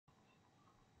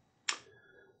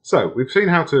So we've seen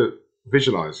how to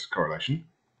visualize correlation,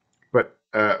 but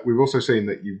we've also seen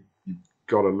that you've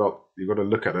got to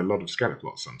look at a lot of scatter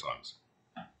plots sometimes.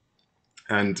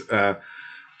 And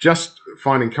just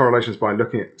finding correlations by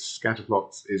looking at scatter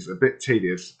plots is a bit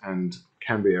tedious and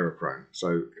can be error prone.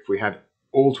 So if we had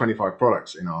all 25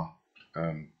 products in our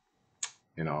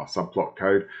subplot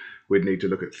code, we'd need to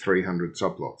look at 300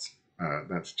 subplots.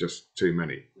 That's just too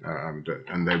many,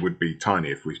 and they would be tiny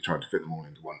if we tried to fit them all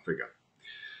into one figure.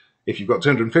 If you've got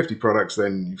 250 products,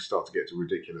 then you start to get to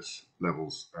ridiculous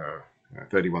levels,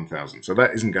 31,000. So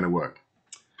that isn't going to work.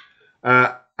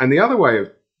 And the other way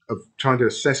of trying to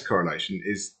assess correlation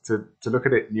is to look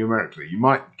at it numerically. You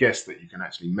might guess that you can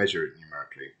actually measure it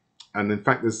numerically. And in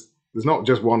fact, there's not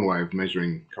just one way of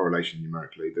measuring correlation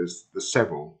numerically. There's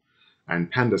several.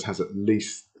 And Pandas has at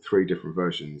least 3 different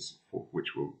versions which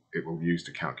it will use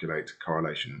to calculate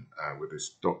correlation with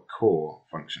this .core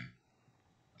function.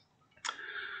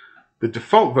 The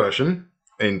default version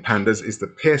in Pandas is the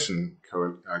Pearson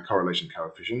correlation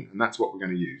coefficient, and that's what we're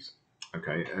going to use.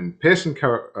 Okay, and Pearson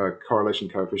correlation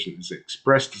coefficient is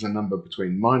expressed as a number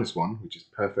between -1, which is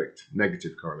perfect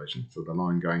negative correlation, so the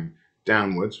line going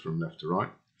downwards from left to right,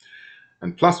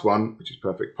 and +1, which is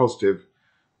perfect positive,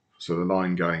 so the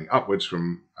line going upwards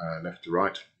from left to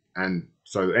right. And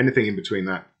so anything in between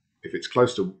that, if it's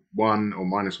close to 1 or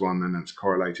 -1, then that's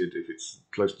correlated. If it's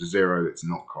close to 0, it's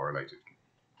not correlated.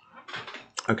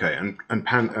 Okay, and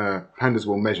Pandas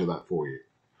will measure that for you.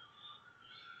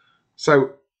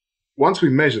 So once we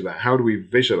measure that, how do we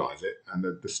visualize it? And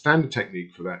the standard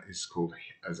technique for that is called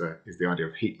is the idea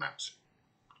of heat maps.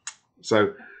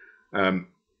 So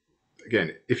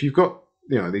again, if you've got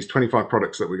these 25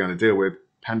 products that we're going to deal with,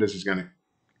 Pandas is going to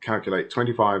calculate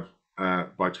 25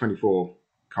 by 24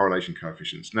 correlation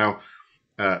coefficients. Now,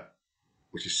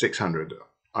 which is 600.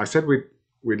 I said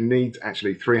we'd need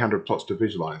actually 300 plots to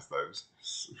visualize those,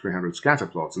 300 scatter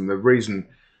plots. And the reason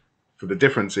for the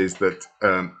difference is that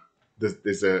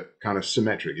there's a kind of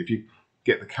symmetric. If you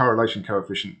get the correlation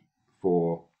coefficient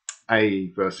for A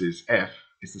versus F,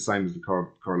 it's the same as the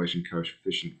correlation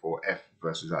coefficient for F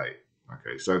versus A.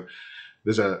 Okay, so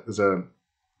there's a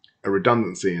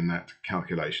redundancy in that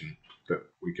calculation that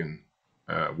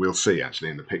we'll see actually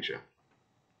in the picture.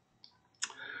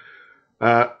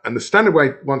 And the standard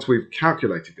way, once we've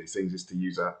calculated these things, is to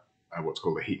use what's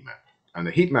called a heat map. And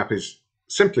the heat map is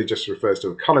simply just refers to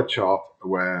a colored chart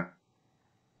where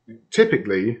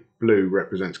typically blue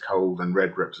represents cold and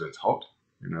red represents hot,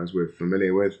 as we're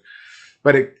familiar with.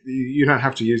 But you don't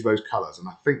have to use those colors. And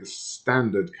I think the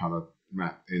standard color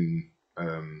map in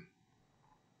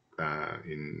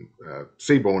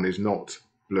Seaborn is not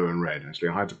blue and red. Actually,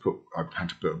 I had to put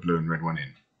a blue and red one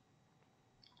in.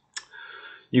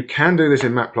 You can do this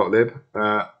in Matplotlib,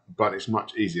 but it's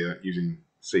much easier using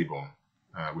Seaborn,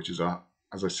 which is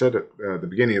as I said at the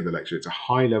beginning of the lecture, it's a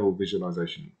high-level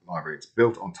visualization library. It's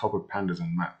built on top of Pandas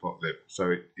and Matplotlib,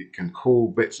 so it can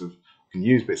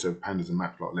use bits of Pandas and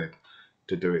Matplotlib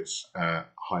to do its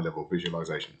high-level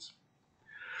visualizations.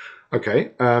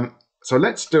 Okay, so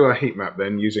let's do a heat map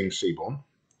then using Seaborn,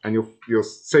 and you'll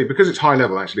see, because it's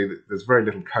high-level, actually, there's very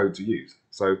little code to use.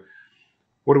 So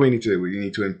what do we need to do? We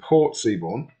need to import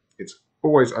Seaborn. It's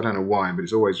always, I don't know why, but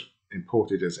it's always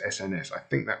imported as SNS. I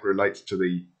think that relates to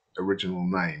the original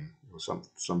name or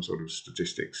some sort of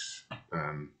statistics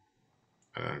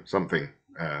something,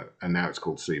 and now it's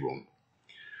called Seaborn.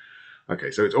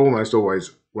 Okay, so it's almost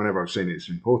always, whenever I've seen it, it's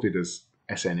imported as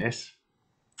SNS,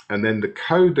 and then the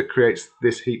code that creates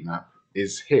this heat map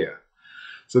is here.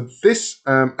 So this,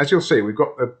 as you'll see, we've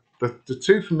got the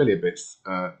 2 familiar bits,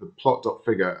 the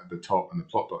plot.figure at the top and the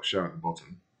plot.show at the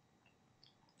bottom.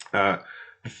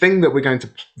 The thing that we're going to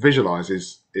visualize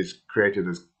is created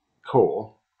as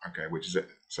core, okay, which is it.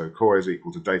 So core is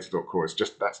equal to data.core.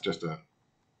 That's just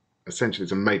essentially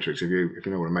it's a matrix. If you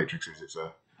know what a matrix is, it's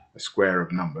a square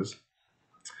of numbers.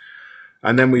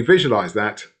 And then we visualize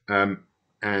that,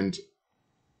 and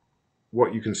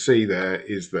what you can see there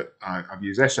is that I've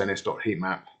used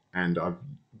sns.heatmap, and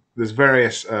there's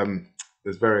various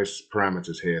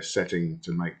parameters here setting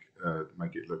to make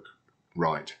it look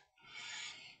right.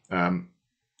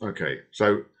 Okay,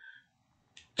 so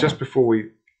just before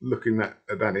we look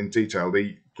at that in detail,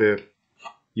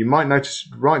 you might notice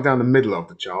right down the middle of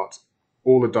the chart,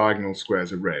 all the diagonal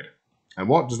squares are red. And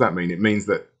what does that mean? It means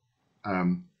that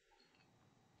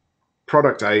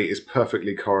product A is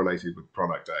perfectly correlated with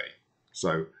product A.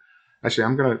 So actually,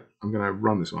 I'm gonna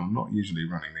run this one. I'm not usually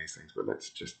running these things, but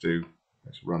let's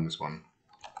run this one.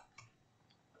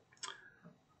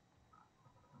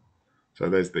 So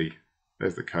there's the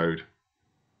code.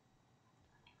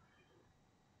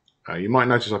 You might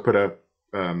notice I put a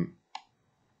a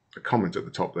comment at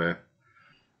the top there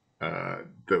that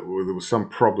there was some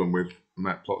problem with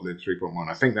Matplotlib 3.1.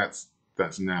 I think that's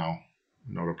now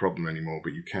not a problem anymore,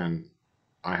 but you can.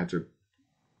 I had to,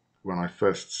 when I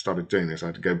first started doing this, I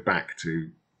had to go back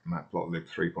to Matplotlib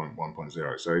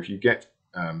 3.1.0. So if you get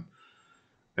an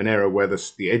error where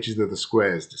the edges of the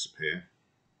squares disappear,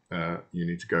 you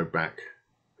need to go back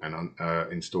and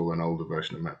install an older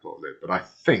version of Matplotlib. But I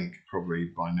think probably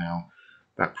by now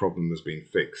that problem has been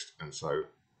fixed, and so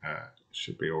it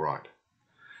should be all right.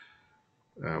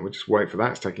 We'll just wait for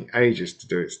that. It's taking ages to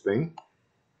do its thing.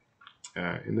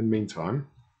 In the meantime,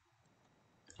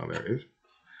 oh, there it is.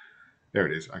 There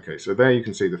it is. Okay, so there you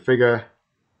can see the figure.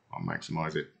 I'll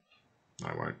maximize it.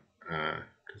 I won't,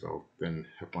 because I'll then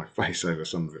have my face over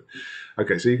some of it.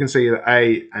 Okay, so you can see that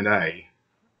A and A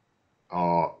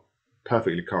are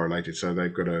perfectly correlated. So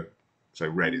they've got a, so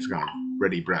red is kind of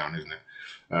reddy-brown, isn't it?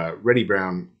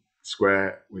 Reddy-brown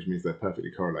square, which means they're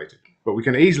perfectly correlated. But we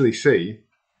can easily see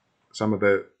some of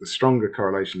the stronger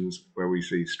correlations where we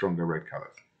see stronger red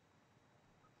colors.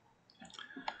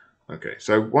 Okay,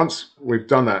 so once we've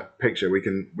done that picture,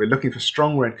 we're looking for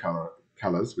strong red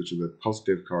colors, which are the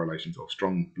positive correlations, or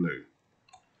strong blue.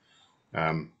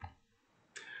 I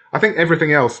think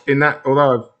everything else in that,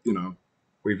 although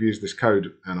we've used this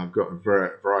code and I've got a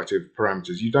variety of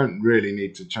parameters, you don't really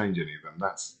need to change any of them.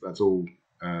 That's all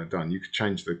done. You could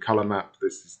change the color map.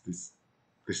 This is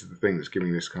the thing that's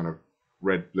giving this kind of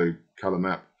red-blue color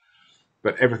map.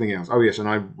 But everything else, oh yes, and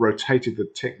I rotated the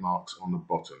tick marks on the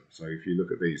bottom. So if you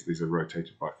look at these are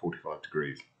rotated by 45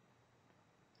 degrees.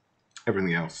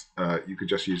 Everything else, you could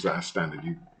just use that as standard.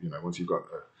 Once you've got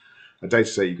a data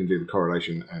set, you can do the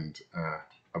correlation and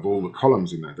of all the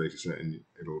columns in that data set, and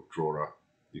it'll draw up.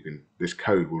 This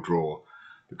code will draw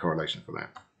the correlation for that.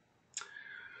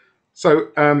 So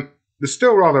there's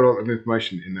still rather a lot of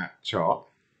information in that chart.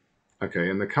 Okay,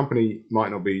 and the company might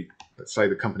not be, let's say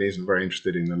the company isn't very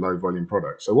interested in the low volume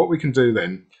product. So what we can do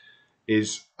then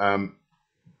is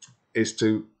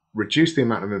to reduce the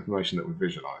amount of information that we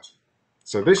visualize.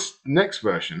 So this next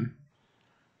version,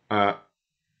 all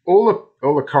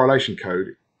the correlation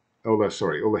code, all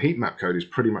the heat map code is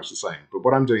pretty much the same. But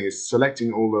what I'm doing is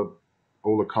selecting all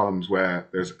the columns where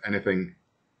there's anything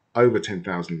over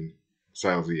 10,000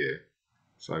 sales a year.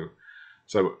 So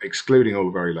excluding all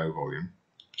the very low volume,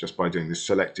 just by doing this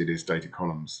selected is data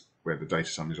columns where the data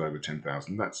sum is over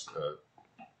 10,000. That's a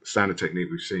standard technique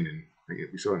we've seen I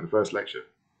think we saw it in the first lecture.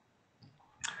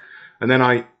 And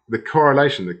then the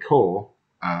correlation, the core,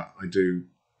 I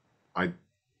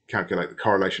calculate the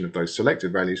correlation of those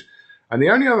selected values. And the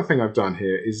only other thing I've done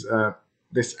here is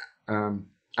this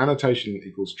annotation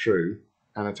equals true,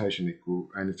 annotation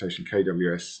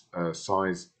KWS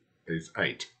size is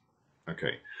 8.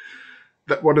 Okay.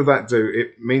 What does that do?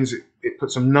 It means it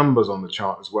puts some numbers on the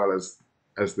chart as well as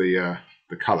the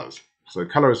colors. So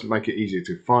colors make it easier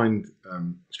to find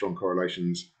strong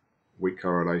correlations, weak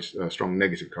correlations, strong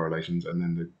negative correlations, and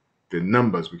then the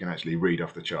numbers we can actually read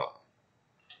off the chart.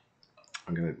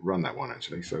 I'm going to run that one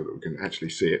actually so that we can actually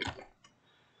see it.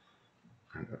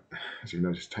 And, as you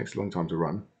notice, it takes a long time to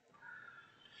run.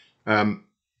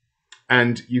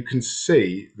 And you can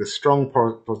see the strong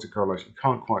positive correlation. You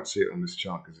can't quite see it on this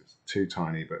chart because it's too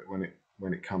tiny, but when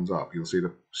it comes up, you'll see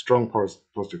the strong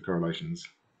positive correlations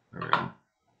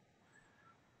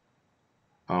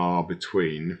are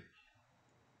between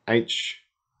H.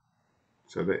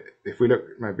 So that if we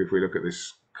look at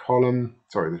this column,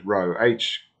 sorry, this row,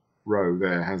 H row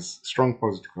there has strong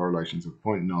positive correlations of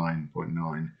 0.9,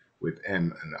 0.9 with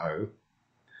M and O.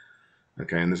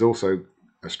 Okay, and there's also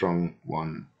a strong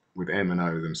one with M and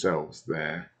O themselves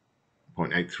there,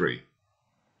 0.83.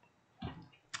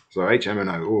 So H, M, and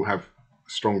O all have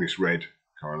strongest red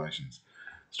correlations.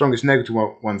 Strongest negative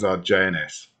ones are J and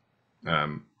S.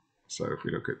 So if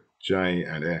we look at J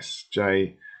and S,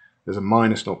 J, there's a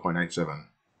minus 0.87.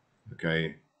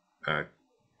 Okay,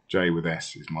 J with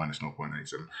S is minus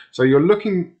 0.87. So you're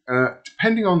looking,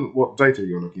 depending on what data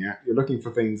you're looking at, you're looking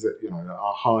for things that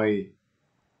are high,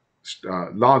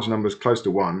 large numbers close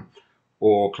to 1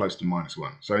 or close to minus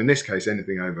 1. So in this case,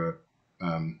 anything over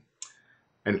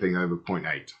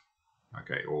 0.8,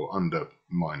 okay, or under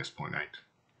minus 0.8.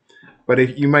 But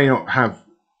if you may not have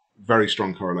very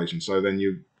strong correlation, so then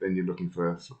you're looking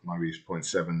for maybe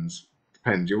 0.7s.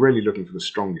 Depends. You're really looking for the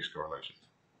strongest correlations.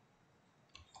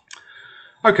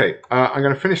 Okay, I'm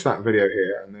going to finish that video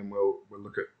here, and then we'll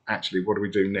look at actually what do we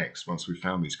do next once we've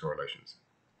found these correlations.